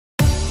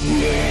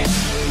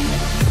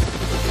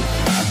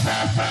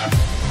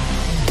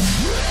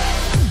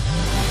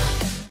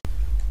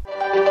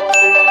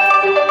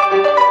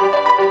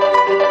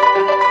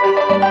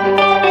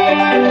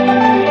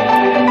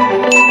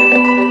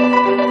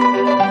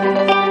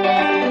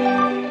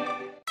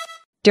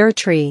Durr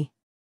tree.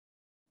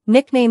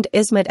 Nicknamed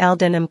Ismet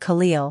al-Din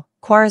Khalil,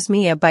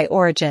 Khwarezmiya by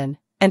origin,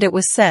 and it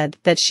was said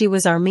that she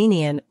was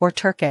Armenian or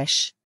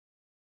Turkish.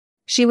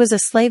 She was a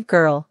slave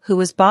girl who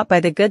was bought by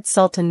the good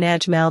Sultan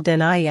Najm al-Din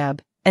Ayyub,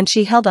 and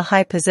she held a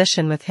high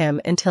position with him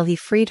until he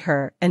freed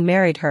her and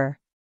married her.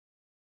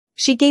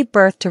 She gave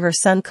birth to her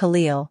son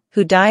Khalil,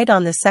 who died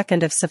on the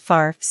 2nd of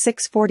Safar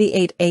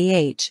 648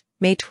 AH,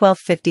 May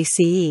 1250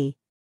 CE.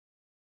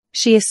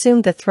 She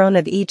assumed the throne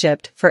of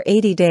Egypt for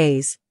 80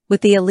 days,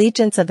 with the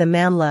allegiance of the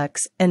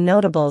Mamluks and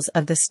notables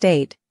of the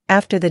state,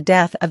 after the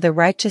death of the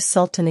righteous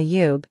Sultan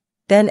Ayyub,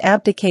 then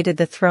abdicated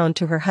the throne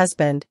to her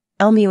husband,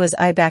 Elmuaz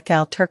Ibak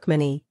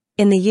al-Turkmeni,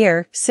 in the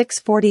year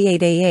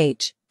 648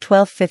 AH,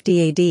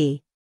 1250 AD.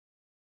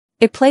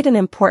 It played an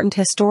important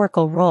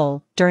historical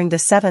role during the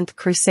Seventh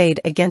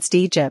Crusade against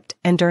Egypt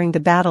and during the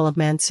Battle of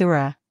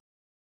Mansoura.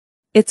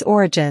 Its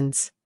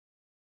origins.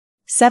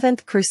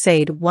 Seventh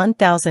Crusade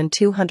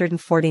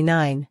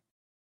 1249.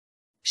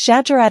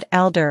 Shajarat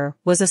al Durr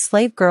was a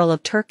slave girl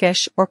of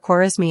Turkish or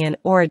Khwarezmian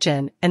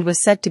origin and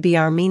was said to be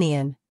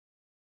Armenian.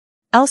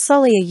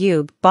 Al-Salih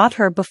Ayyub bought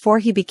her before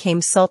he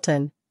became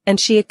sultan, and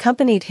she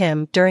accompanied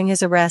him during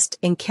his arrest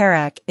in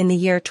Kerak in the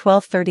year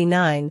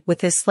 1239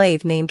 with his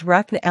slave named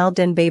Rukn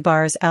al-Din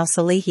Baybars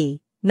al-Salihi,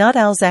 not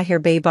al-Zahir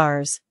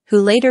Baybars, who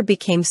later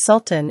became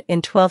sultan in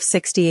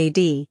 1260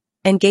 AD,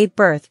 and gave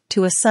birth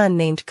to a son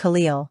named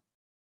Khalil.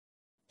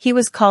 He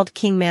was called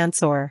King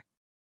Mansour.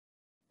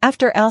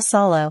 After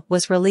al-Salih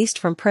was released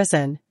from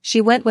prison,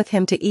 she went with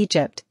him to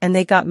Egypt and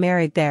they got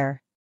married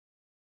there.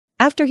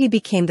 After he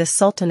became the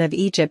Sultan of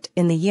Egypt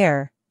in the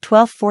year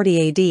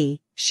 1240 AD,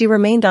 she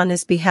remained on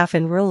his behalf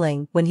in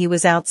ruling when he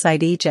was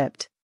outside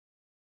Egypt.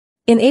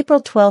 In April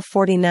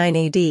 1249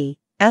 AD,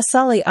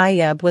 al-Salih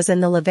Ayyub was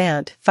in the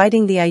Levant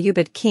fighting the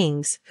Ayyubid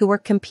kings who were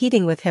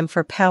competing with him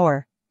for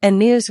power, and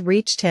news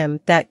reached him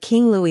that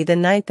King Louis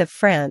IX of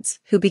France,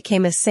 who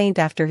became a saint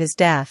after his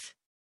death.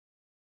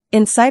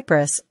 In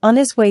Cyprus, on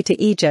his way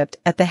to Egypt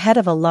at the head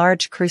of a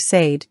large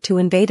crusade to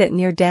invade it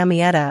near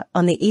Damietta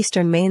on the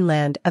eastern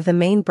mainland of the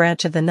main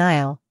branch of the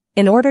Nile,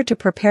 in order to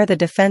prepare the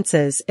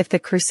defenses if the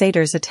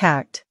crusaders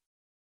attacked.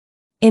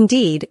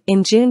 Indeed,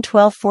 in June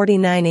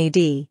 1249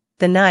 AD,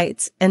 the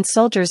knights and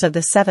soldiers of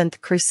the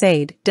Seventh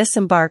Crusade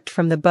disembarked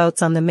from the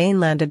boats on the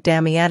mainland of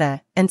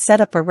Damietta and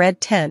set up a red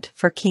tent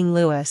for King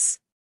Louis.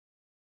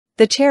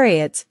 The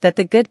chariots that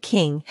the good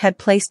king had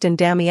placed in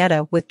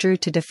Damietta withdrew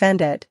to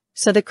defend it,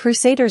 so the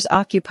crusaders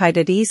occupied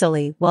it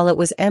easily while it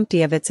was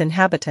empty of its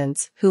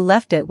inhabitants, who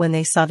left it when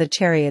they saw the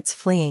chariots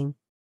fleeing.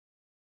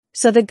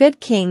 So the good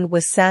king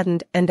was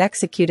saddened and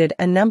executed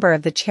a number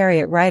of the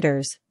chariot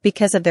riders,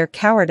 because of their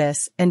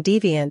cowardice and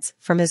deviance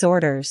from his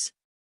orders.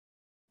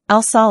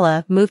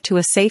 Al-Salih moved to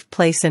a safe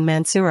place in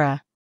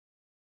Mansoura.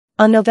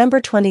 On November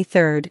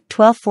 23,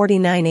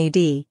 1249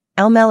 AD,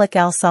 Al-Malik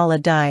al-Salih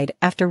died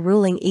after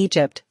ruling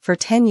Egypt for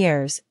 10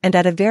 years and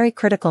at a very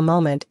critical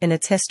moment in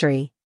its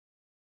history.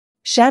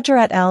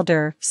 Shajarat al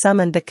Durr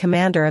summoned the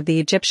commander of the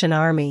Egyptian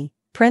army,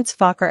 Prince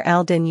Fakhr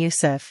al-Din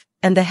Yusuf,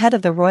 and the head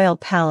of the royal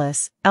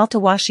palace,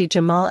 Al-Tawashi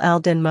Jamal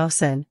al-Din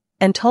Mohsen,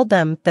 and told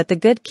them that the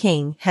good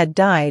king had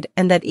died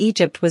and that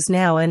Egypt was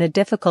now in a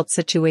difficult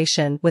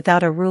situation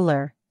without a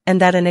ruler,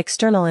 and that an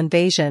external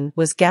invasion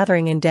was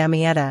gathering in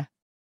Damietta.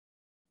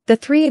 The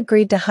three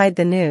agreed to hide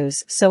the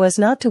news so as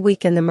not to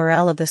weaken the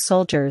morale of the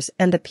soldiers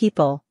and the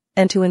people,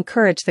 and to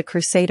encourage the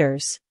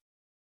crusaders.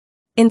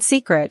 In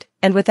secret,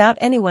 and without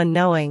anyone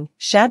knowing,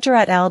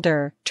 Shajarat al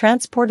Durr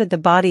transported the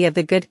body of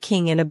the good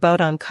king in a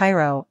boat on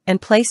Cairo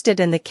and placed it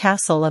in the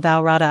castle of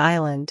Al-Rada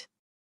Island.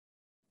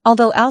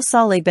 Although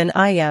al-Salih bin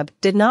Ayyub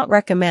did not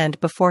recommend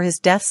before his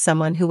death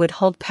someone who would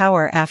hold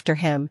power after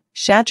him,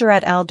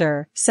 Shajarat al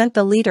Durr sent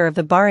the leader of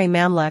the Bahri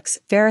Mamluks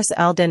Faris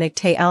al-Din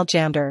Iqtay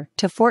al-Jamdar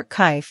to Fort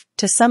Kaif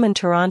to summon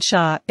Turan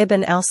Shah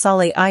ibn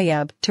al-Salih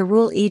Ayyub to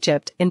rule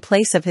Egypt in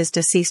place of his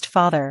deceased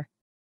father.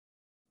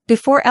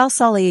 Before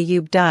al-Salih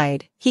Ayyub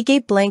died, he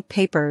gave blank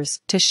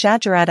papers to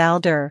Shajarat al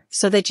Durr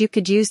so that you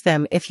could use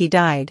them if he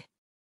died.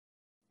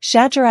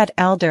 Shajarat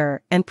al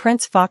Durr and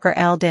Prince Fakhr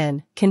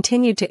al-Din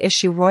continued to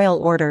issue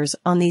royal orders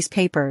on these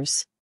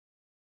papers.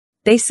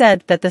 They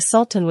said that the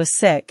Sultan was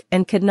sick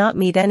and could not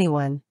meet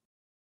anyone.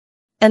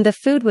 And the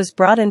food was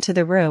brought into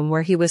the room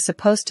where he was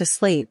supposed to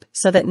sleep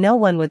so that no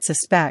one would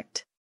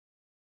suspect.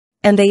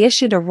 And they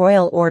issued a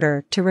royal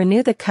order to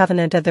renew the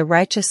covenant of the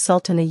righteous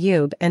Sultan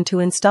Ayyub and to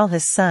install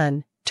his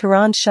son,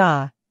 Turan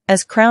Shah,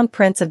 as crown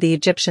prince of the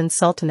Egyptian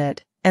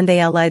Sultanate, and they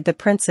allied the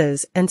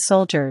princes and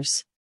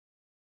soldiers.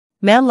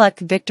 Mamluk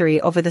victory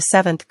over the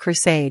Seventh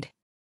Crusade.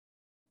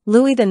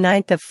 Louis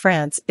IX of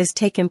France is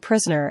taken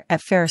prisoner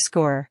at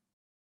Fariscour.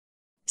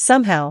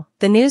 Somehow,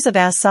 the news of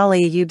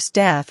al-Salih Ayyub's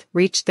death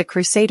reached the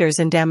crusaders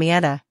in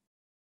Damietta.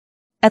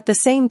 At the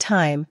same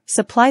time,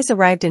 supplies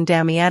arrived in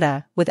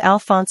Damietta with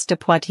Alphonse de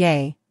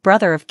Poitiers,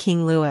 brother of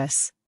King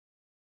Louis.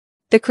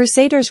 The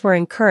Crusaders were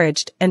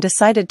encouraged and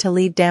decided to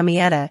leave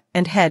Damietta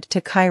and head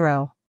to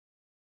Cairo.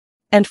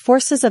 And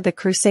forces of the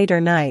Crusader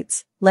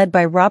Knights, led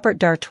by Robert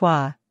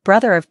d'Artois,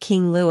 brother of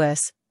King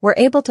Louis, were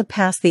able to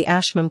pass the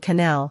Ashmum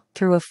Canal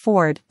through a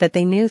ford that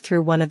they knew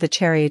through one of the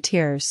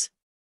charioteers.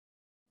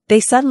 They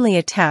suddenly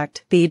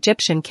attacked the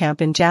Egyptian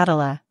camp in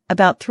Jadala,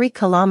 about 3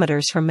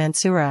 kilometers from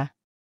Mansoura.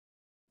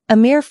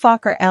 Emir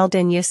Fakhr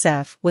al-Din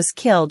Yusuf was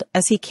killed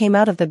as he came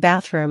out of the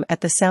bathroom at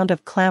the sound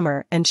of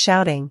clamor and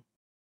shouting.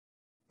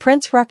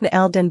 Prince Rukn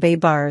al-Din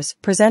Baybars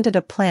presented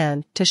a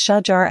plan to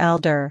Shajarat al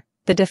Durr,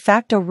 the de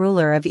facto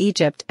ruler of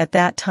Egypt at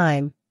that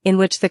time, in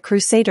which the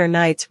Crusader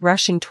Knights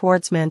rushing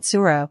towards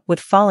Mansoura would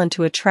fall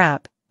into a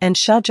trap, and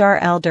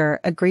Shajarat al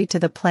Durr agreed to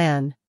the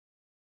plan.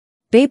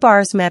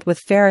 Baybars met with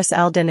Faris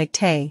al-Din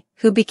Iqtay,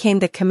 who became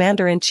the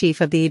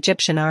commander-in-chief of the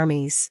Egyptian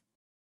armies.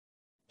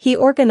 He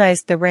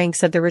organized the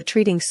ranks of the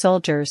retreating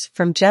soldiers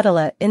from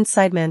Jeddah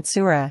inside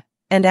Mansoura,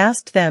 and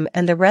asked them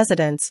and the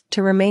residents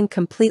to remain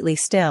completely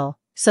still,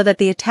 so that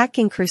the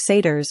attacking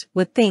Crusaders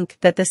would think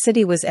that the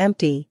city was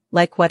empty,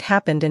 like what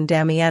happened in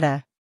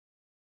Damietta.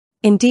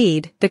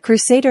 Indeed, the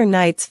Crusader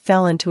Knights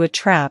fell into a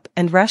trap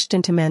and rushed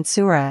into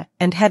Mansoura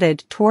and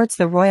headed towards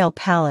the royal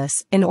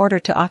palace in order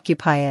to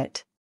occupy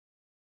it.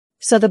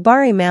 So the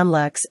Bahri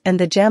Mamluks and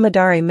the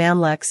Jamadari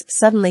Mamluks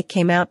suddenly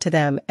came out to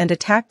them and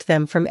attacked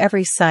them from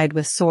every side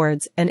with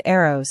swords and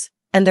arrows,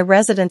 and the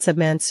residents of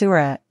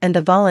Mansoura and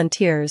the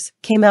volunteers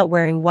came out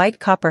wearing white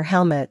copper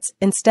helmets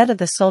instead of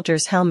the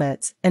soldiers'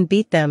 helmets and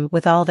beat them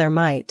with all their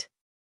might.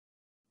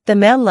 The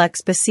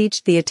Mamluks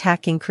besieged the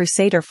attacking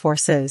Crusader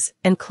forces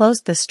and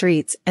closed the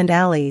streets and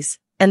alleys,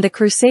 and the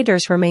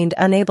Crusaders remained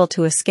unable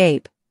to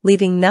escape,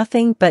 leaving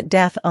nothing but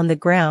death on the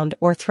ground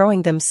or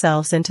throwing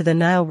themselves into the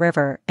Nile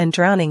River and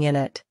drowning in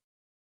it.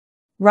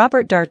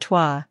 Robert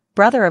d'Artois,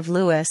 brother of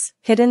Louis,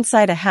 hid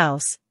inside a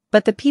house,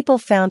 but the people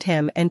found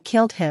him and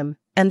killed him,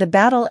 and the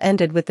battle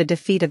ended with the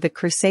defeat of the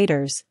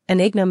Crusaders, an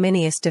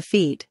ignominious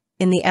defeat,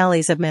 in the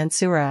alleys of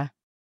Mansoura.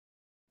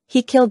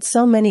 He killed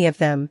so many of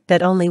them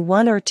that only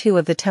 1 or 2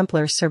 of the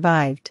Templars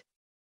survived.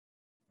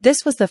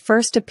 This was the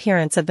first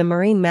appearance of the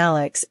Marine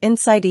Maliks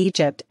inside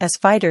Egypt as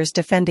fighters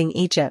defending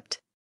Egypt.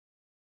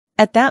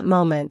 At that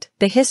moment,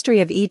 the history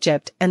of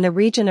Egypt and the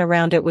region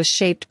around it was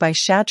shaped by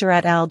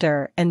Shajarat al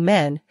Durr and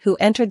men who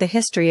entered the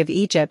history of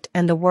Egypt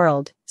and the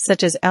world,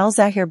 such as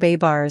al-Zahir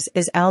Baybars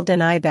al-Din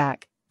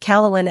Aibak,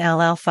 Kalawan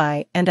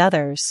al-Alfi, and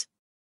others.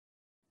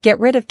 Get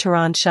rid of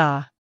Turan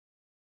Shah.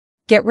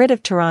 Get rid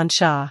of Turan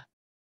Shah.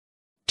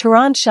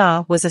 Turan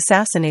Shah was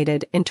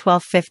assassinated in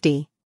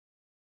 1250.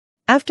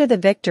 After the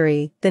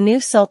victory, the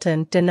new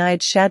sultan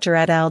denied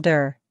Shajarat al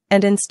Durr,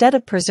 and instead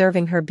of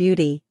preserving her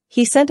beauty,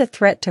 he sent a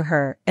threat to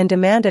her and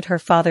demanded her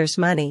father's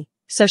money,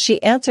 so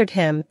she answered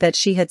him that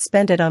she had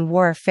spent it on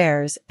war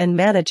affairs and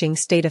managing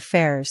state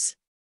affairs.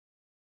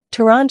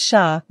 Turan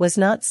Shah was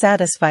not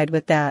satisfied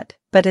with that,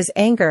 but his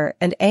anger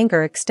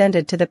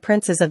extended to the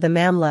princes of the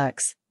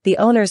Mamluks, the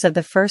owners of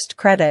the first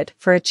credit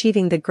for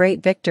achieving the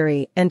great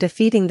victory and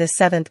defeating the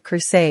Seventh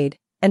Crusade,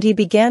 and he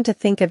began to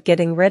think of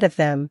getting rid of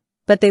them,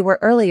 but they were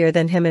earlier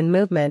than him in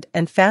movement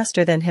and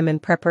faster than him in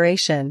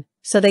preparation,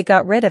 so they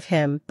got rid of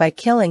him by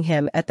killing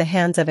him at the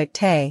hands of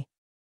Iqtay.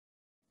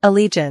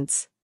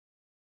 Allegiance.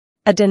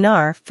 A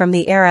dinar from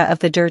the era of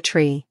the Durr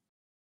tree.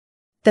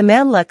 The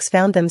Mamluks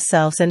found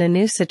themselves in a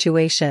new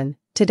situation.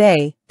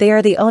 Today, they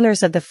are the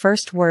owners of the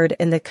first word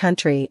in the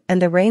country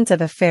and the reins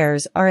of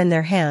affairs are in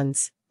their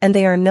hands, and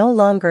they are no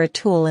longer a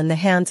tool in the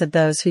hands of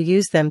those who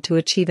use them to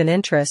achieve an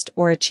interest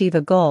or achieve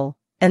a goal,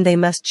 and they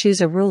must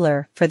choose a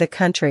ruler for the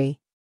country.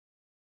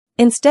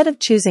 Instead of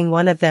choosing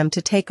one of them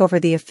to take over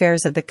the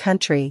affairs of the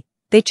country,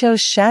 they chose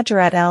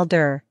Shajarat al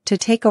Durr to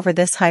take over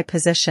this high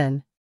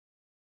position.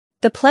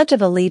 The Pledge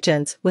of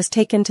Allegiance was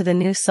taken to the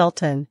new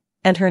sultan,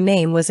 and her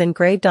name was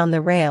engraved on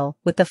the rail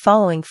with the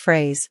following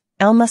phrase,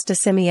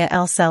 Al-Mustasimiya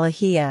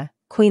al-Salahiyya,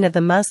 Queen of the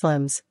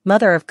Muslims,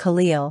 Mother of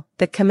Khalil,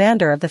 the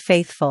Commander of the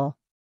Faithful.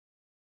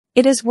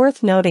 It is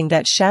worth noting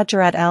that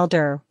Shajarat al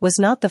Durr was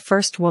not the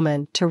first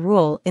woman to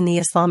rule in the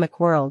Islamic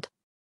world.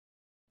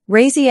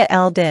 Razia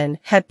al-Din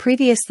had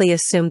previously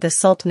assumed the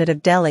Sultanate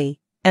of Delhi,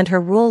 and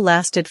her rule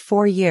lasted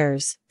 4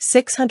 years,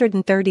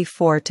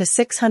 634 to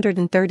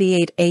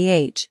 638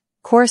 AH,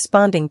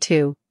 corresponding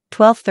to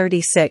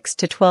 1236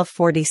 to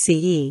 1240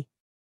 CE.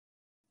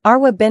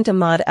 Arwa bint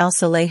Ahmad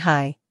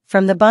al-Salehi,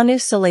 from the Banu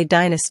Saleh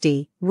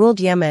dynasty, ruled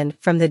Yemen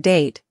from the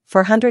date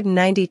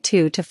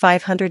 492 to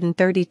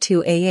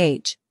 532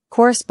 AH,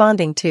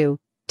 corresponding to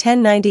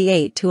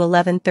 1098 to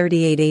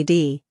 1138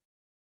 AD.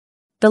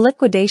 The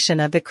liquidation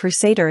of the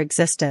Crusader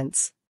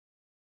existence.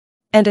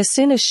 And as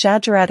soon as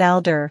Shajarat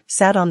al Durr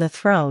sat on the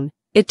throne,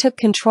 it took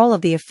control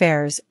of the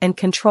affairs and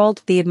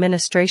controlled the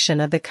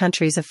administration of the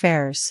country's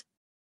affairs.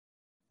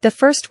 The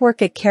first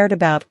work it cared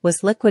about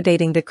was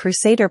liquidating the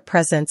Crusader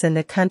presence in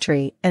the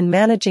country and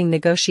managing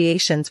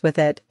negotiations with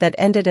it that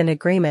ended an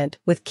agreement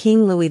with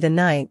King Louis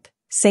IX,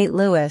 St.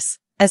 Louis,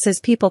 as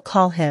his people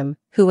call him,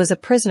 who was a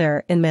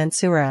prisoner in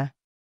Mansoura.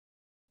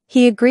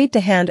 He agreed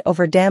to hand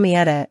over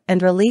Damietta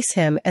and release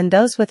him and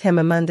those with him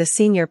among the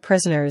senior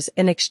prisoners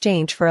in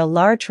exchange for a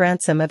large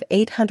ransom of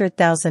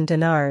 800,000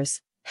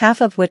 dinars,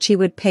 half of which he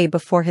would pay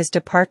before his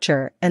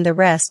departure and the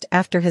rest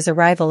after his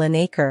arrival in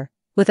Acre,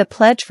 with a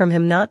pledge from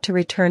him not to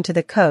return to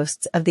the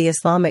coasts of the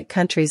Islamic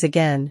countries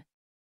again.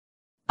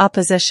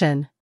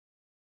 Opposition.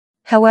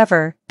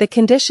 However, the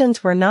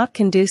conditions were not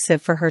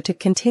conducive for her to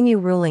continue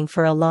ruling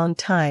for a long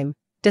time,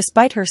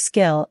 despite her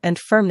skill and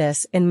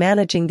firmness in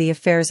managing the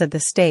affairs of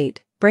the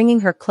state,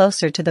 bringing her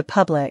closer to the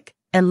public,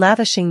 and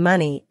lavishing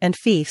money and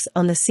fiefs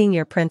on the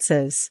senior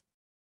princes.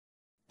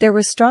 There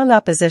was strong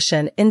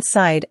opposition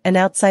inside and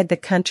outside the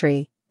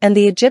country, and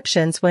the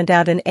Egyptians went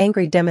out in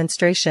angry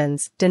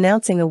demonstrations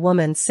denouncing a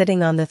woman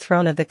sitting on the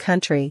throne of the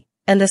country,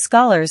 and the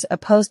scholars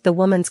opposed the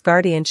woman's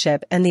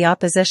guardianship, and the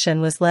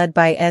opposition was led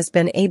by Ez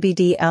bin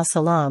Abd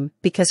al-Salam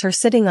because her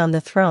sitting on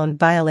the throne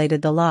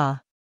violated the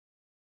law.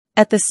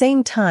 At the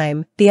same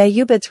time, the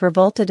Ayyubids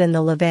revolted in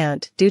the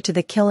Levant due to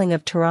the killing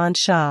of Turan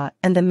Shah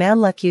and the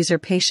Mamluk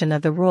usurpation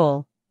of the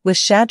rule, with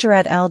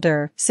Shajarat al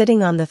Durr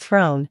sitting on the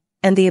throne,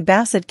 and the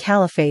Abbasid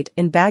Caliphate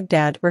in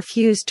Baghdad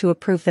refused to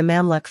approve the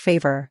Mamluk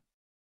favor.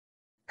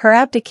 Her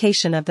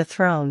abdication of the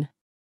throne.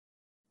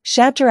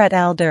 Shajarat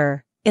al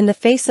Durr, in the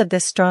face of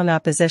this strong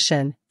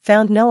opposition,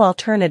 found no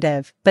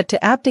alternative but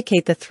to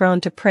abdicate the throne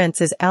to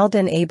Prince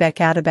al-Din Aibek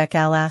Atabek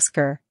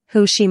al-Askar,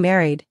 who she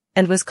married,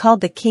 and was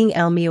called the King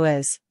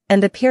al-Mu'izz,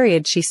 and the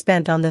period she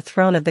spent on the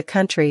throne of the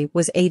country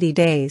was 80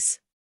 days.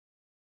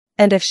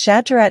 And if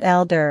Shajarat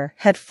al Durr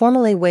had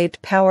formally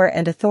waived power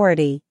and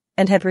authority,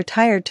 and had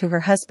retired to her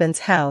husband's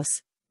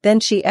house,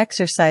 then she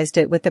exercised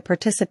it with the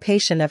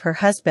participation of her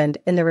husband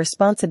in the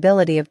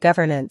responsibility of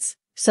governance,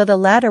 so the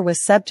latter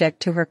was subject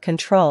to her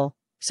control,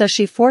 so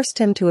she forced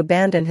him to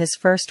abandon his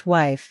first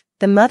wife,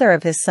 the mother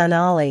of his son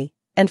Ali,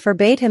 and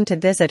forbade him to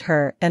visit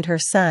her and her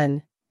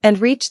son, and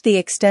reached the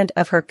extent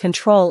of her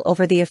control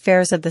over the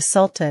affairs of the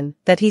Sultan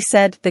that he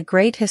said, the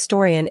great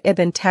historian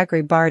Ibn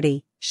Tagri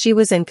Bardi, she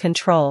was in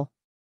control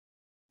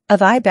of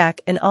Aibak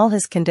in all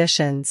his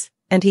conditions,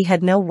 and he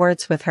had no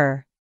words with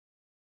her.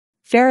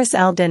 Faris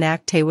al-Din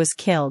Aktay was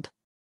killed.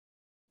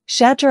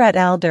 Shajarat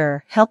al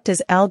Durr helped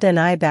his al-Din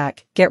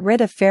Aibak get rid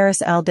of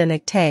Faris al-Din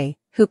Aktay,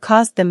 who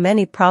caused them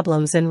many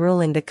problems in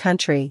ruling the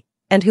country,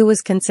 and who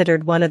was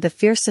considered one of the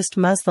fiercest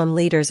Muslim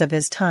leaders of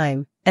his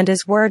time, and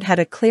his word had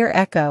a clear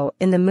echo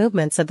in the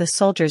movements of the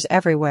soldiers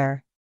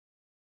everywhere.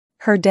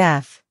 Her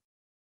death.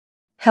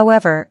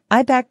 However,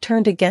 Aibak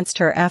turned against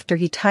her after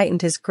he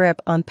tightened his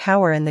grip on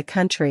power in the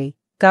country,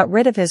 got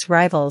rid of his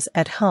rivals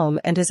at home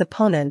and his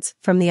opponents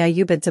from the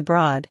Ayyubids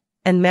abroad,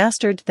 and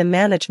mastered the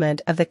management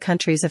of the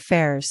country's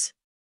affairs.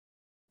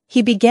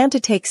 He began to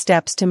take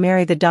steps to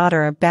marry the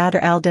daughter of Badr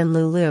al-Din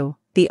Lulu,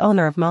 the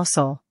owner of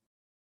Mosul.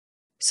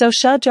 So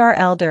Shajar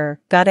al-Durr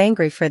got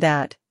angry for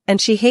that,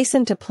 and she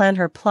hastened to plan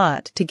her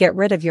plot to get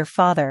rid of your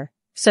father,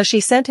 so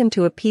she sent him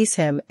to appease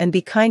him and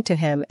be kind to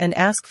him and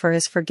ask for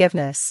his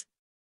forgiveness.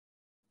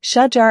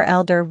 Shajar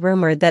al-Durr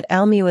rumored that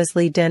al-Mu'izz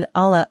li-Din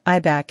Allah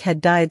Aibak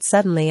had died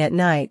suddenly at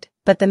night,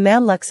 but the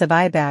Mamluks of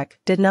Aibak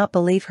did not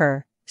believe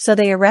her, so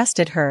they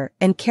arrested her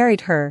and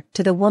carried her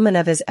to the woman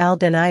of his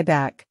al-Din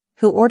Aibak,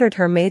 who ordered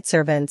her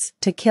maidservants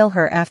to kill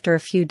her after a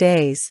few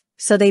days.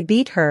 So they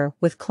beat her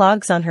with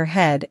clogs on her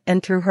head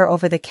and threw her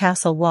over the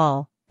castle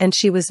wall, and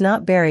she was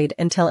not buried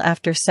until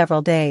after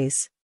several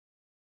days.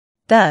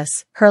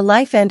 Thus, her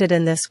life ended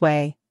in this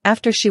way,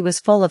 after she was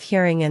full of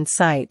hearing and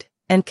sight,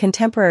 and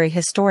contemporary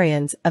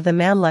historians of the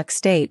Mamluk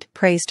state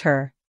praised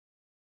her.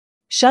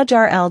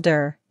 Shajar al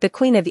Durr, the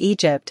Queen of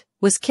Egypt,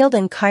 was killed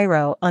in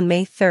Cairo on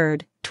May 3,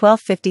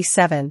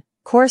 1257,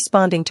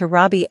 corresponding to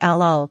Rabi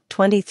al-Awwal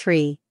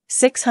 23,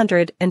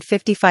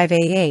 655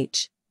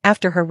 AH.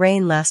 After her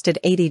reign lasted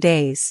 80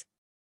 days.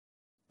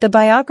 The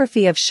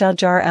biography of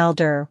Shajar al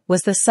Durr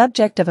was the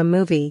subject of a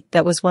movie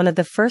that was one of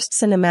the first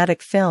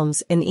cinematic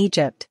films in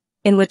Egypt,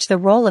 in which the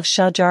role of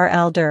Shajar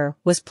al Durr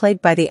was played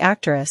by the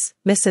actress,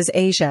 Mrs.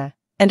 Asia,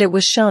 and it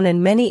was shown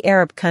in many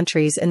Arab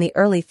countries in the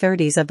early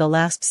 30s of the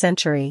last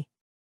century.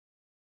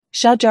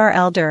 Shajar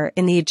al Durr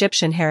in the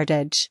Egyptian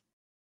heritage.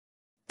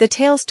 The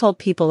tales told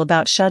people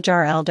about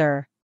Shajar al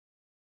Durr.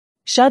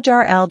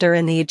 Shajar al Durr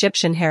in the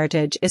Egyptian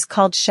heritage is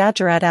called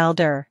Shajarat al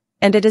Durr,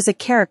 and it is a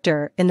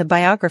character in the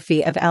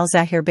biography of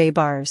Al-Zahir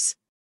Baybars.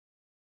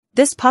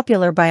 This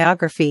popular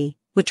biography,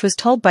 which was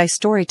told by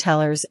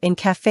storytellers in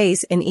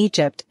cafes in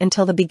Egypt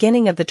until the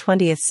beginning of the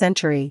 20th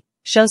century,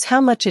 shows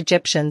how much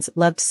Egyptians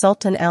loved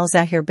Sultan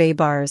Al-Zahir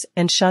Baybars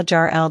and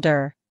Shajar al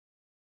Durr.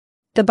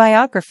 The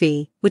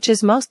biography, which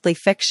is mostly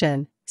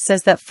fiction,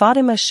 says that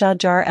Fatima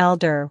Shajar al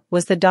Durr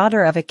was the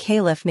daughter of a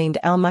caliph named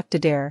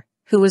al-Muqtadir,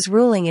 who was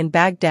ruling in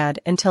Baghdad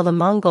until the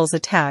Mongols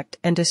attacked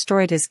and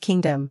destroyed his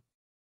kingdom.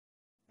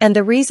 And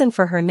the reason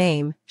for her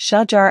name,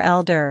 Shajar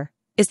al Durr,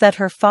 is that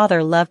her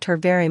father loved her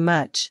very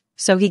much,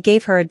 so he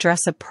gave her a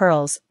dress of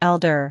pearls, al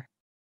Durr.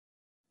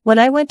 When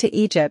I went to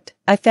Egypt,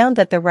 I found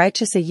that the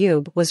righteous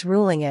Ayyub was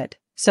ruling it,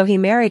 so he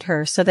married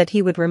her so that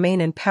he would remain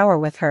in power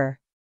with her.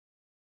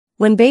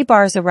 When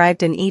Baybars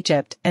arrived in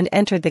Egypt and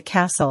entered the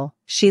castle,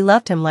 she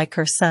loved him like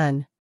her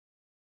son.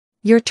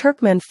 Your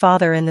Turkmen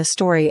father in the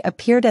story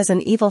appeared as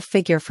an evil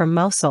figure from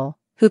Mosul,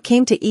 who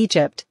came to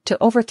Egypt to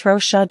overthrow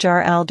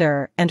Shajarat al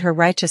Durr and her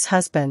righteous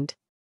husband.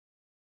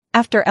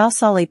 After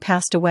Al-Salih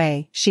passed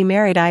away, she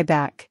married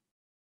Ibak.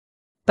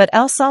 But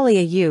Al-Salih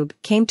Ayyub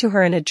came to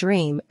her in a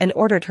dream and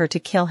ordered her to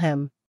kill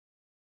him.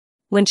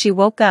 When she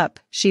woke up,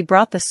 she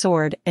brought the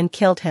sword and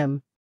killed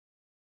him.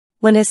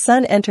 When his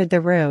son entered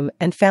the room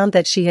and found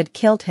that she had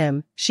killed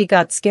him, she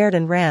got scared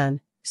and ran,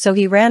 so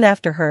he ran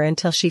after her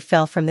until she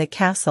fell from the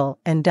castle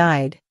and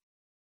died.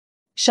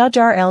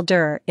 Shajarat al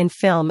Durr in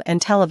film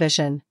and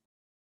television.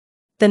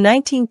 The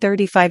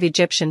 1935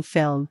 Egyptian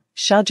film,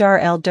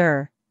 Shajarat al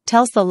Durr,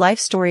 tells the life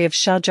story of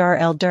Shajarat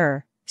al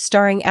Durr,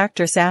 starring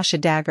actress Asha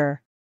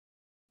Dagger.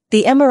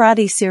 The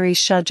Emirati series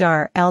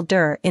Shajarat al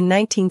Durr in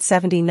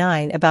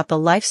 1979 about the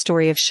life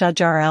story of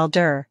Shajarat al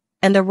Durr,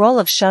 and the role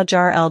of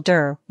Shajarat al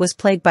Durr was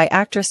played by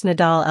actress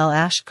Nadal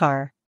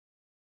al-Ashkar.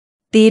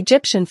 The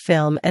Egyptian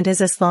film And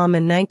Is Islam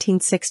in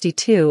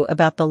 1962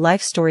 about the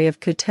life story of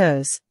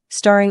Qutuz,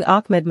 starring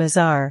Ahmed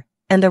Mazar,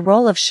 and the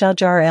role of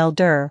Shajarat al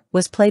Durr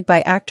was played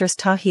by actress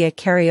Tahia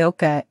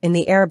Carioca in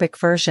the Arabic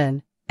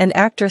version, and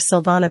actress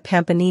Silvana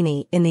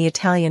Pampanini in the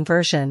Italian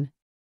version.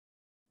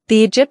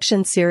 The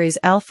Egyptian series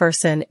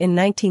Al-Fursan in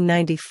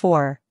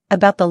 1994,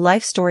 about the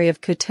life story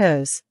of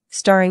Qutuz,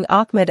 starring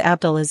Ahmed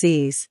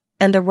Abdulaziz,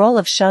 and the role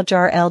of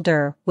Shajarat al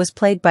Durr was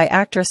played by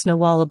actress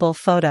Nawal Abul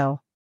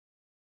Photo.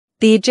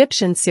 The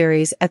Egyptian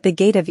series At the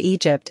Gate of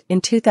Egypt in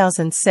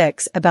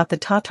 2006 about the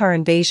Tatar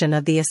invasion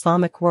of the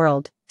Islamic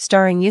world,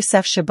 starring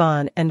Youssef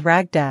Shaban and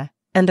Ragda,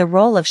 and the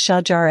role of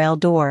Shajarat al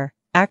Durr,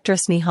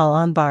 actress Nihal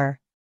Anbar.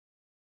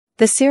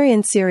 The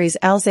Syrian series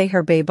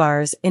Al-Zahir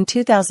Baybars in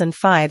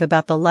 2005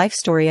 about the life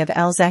story of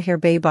Al-Zahir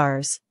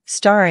Baybars,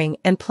 starring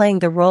and playing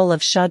the role of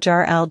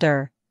Shajarat al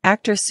Durr,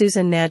 actress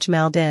Susan Najm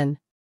al-Din.